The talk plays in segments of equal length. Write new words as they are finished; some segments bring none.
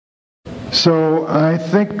So I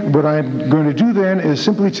think what I'm going to do then is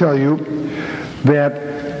simply tell you that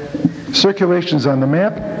circulation is on the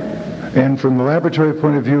map, and from the laboratory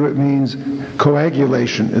point of view, it means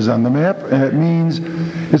coagulation is on the map, and it means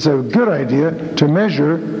it's a good idea to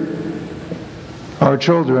measure our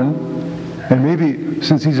children, and maybe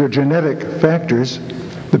since these are genetic factors,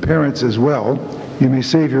 the parents as well. You may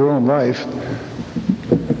save your own life,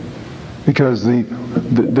 because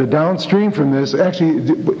the downstream from this, actually,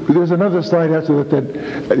 there's another slide after that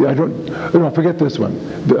I don't forget this one.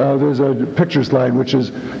 There's a picture slide, which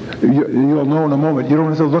is, you'll know in a moment. You don't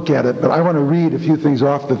have to look at it, but I want to read a few things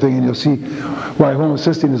off the thing, and you'll see why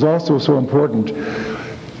homocysteine is also so important.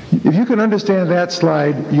 If you can understand that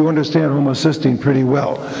slide, you understand homocysteine pretty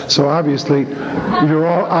well. So obviously, you're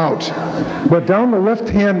all out. But down the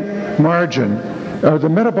left-hand margin are the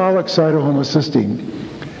metabolic side of homocysteine.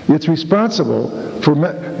 It's responsible for,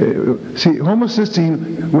 see,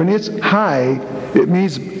 homocysteine, when it's high, it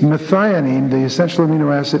means methionine, the essential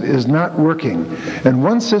amino acid, is not working. And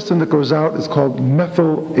one system that goes out is called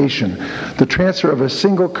methylation, the transfer of a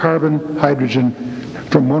single carbon hydrogen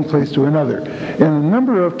from one place to another. And a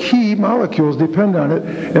number of key molecules depend on it,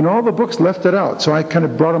 and all the books left it out. So I kind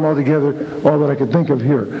of brought them all together, all that I could think of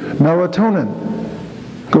here. Melatonin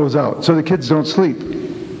goes out, so the kids don't sleep.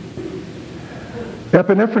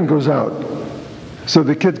 Epinephrine goes out, so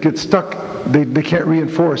the kids get stuck. They can't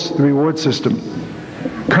reinforce the reward system.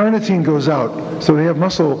 Carnitine goes out, so they have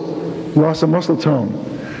loss of muscle tone.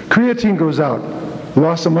 Creatine goes out,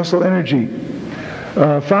 loss of muscle energy.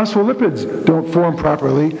 Phospholipids don't form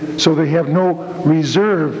properly, so they have no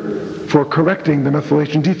reserve for correcting the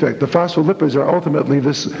methylation defect. The phospholipids are ultimately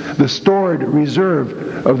the stored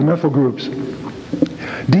reserve of the methyl groups.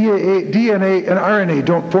 DNA and RNA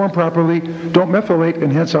don't form properly, don't methylate,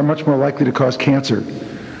 and hence are much more likely to cause cancer.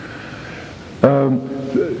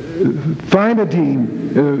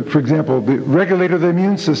 Thymidine, for example, the regulator of the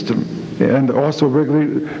immune system, and also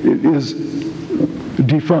is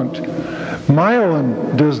defunct.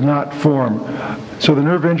 Myelin does not form, so the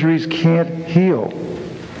nerve injuries can't heal.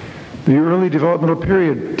 The early developmental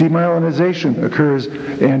period, demyelinization occurs,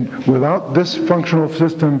 and without this functional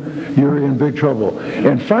system, you're in big trouble.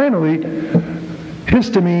 And finally,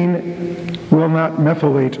 histamine will not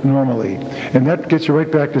methylate normally. And that gets you right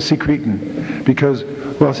back to secretin, because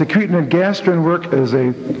while secretin and gastrin work as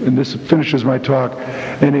and this finishes my talk,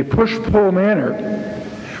 in a push-pull manner,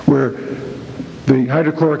 where the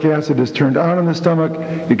hydrochloric acid is turned on in the stomach,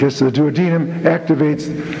 it gets to the duodenum, activates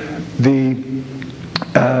the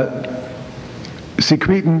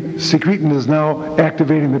secretin. Secretin is now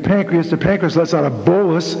activating the pancreas. The pancreas lets out a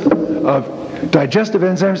bolus of digestive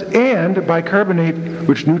enzymes and bicarbonate,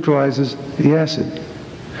 which neutralizes the acid.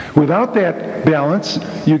 Without that balance,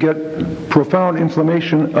 you get profound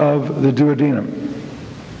inflammation of the duodenum.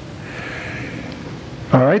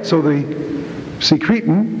 All right, so the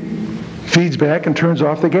secretin feeds back and turns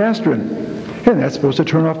off the gastrin. And that's supposed to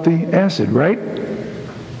turn off the acid, right?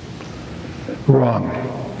 Wrong.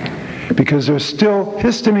 Because there's still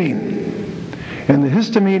histamine. And the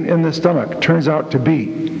histamine in the stomach turns out to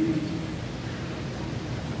be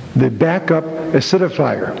the backup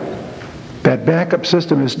acidifier. That backup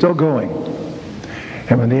system is still going.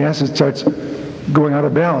 And when the acid starts going out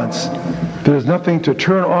of balance, there's nothing to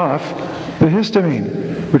turn off the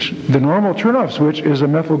histamine, which the normal turn-off switch is a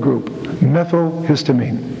methyl group, methyl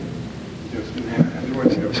histamine.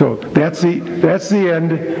 So that's the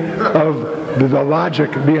end of the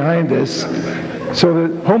logic behind this. So the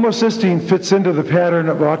homocysteine fits into the pattern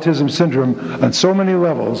of autism syndrome on so many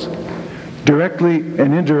levels, directly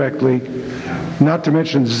and indirectly, not to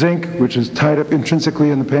mention zinc, which is tied up intrinsically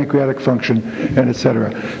in the pancreatic function, and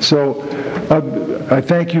etc. So I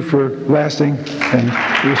thank you for lasting, and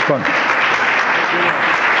it was fun.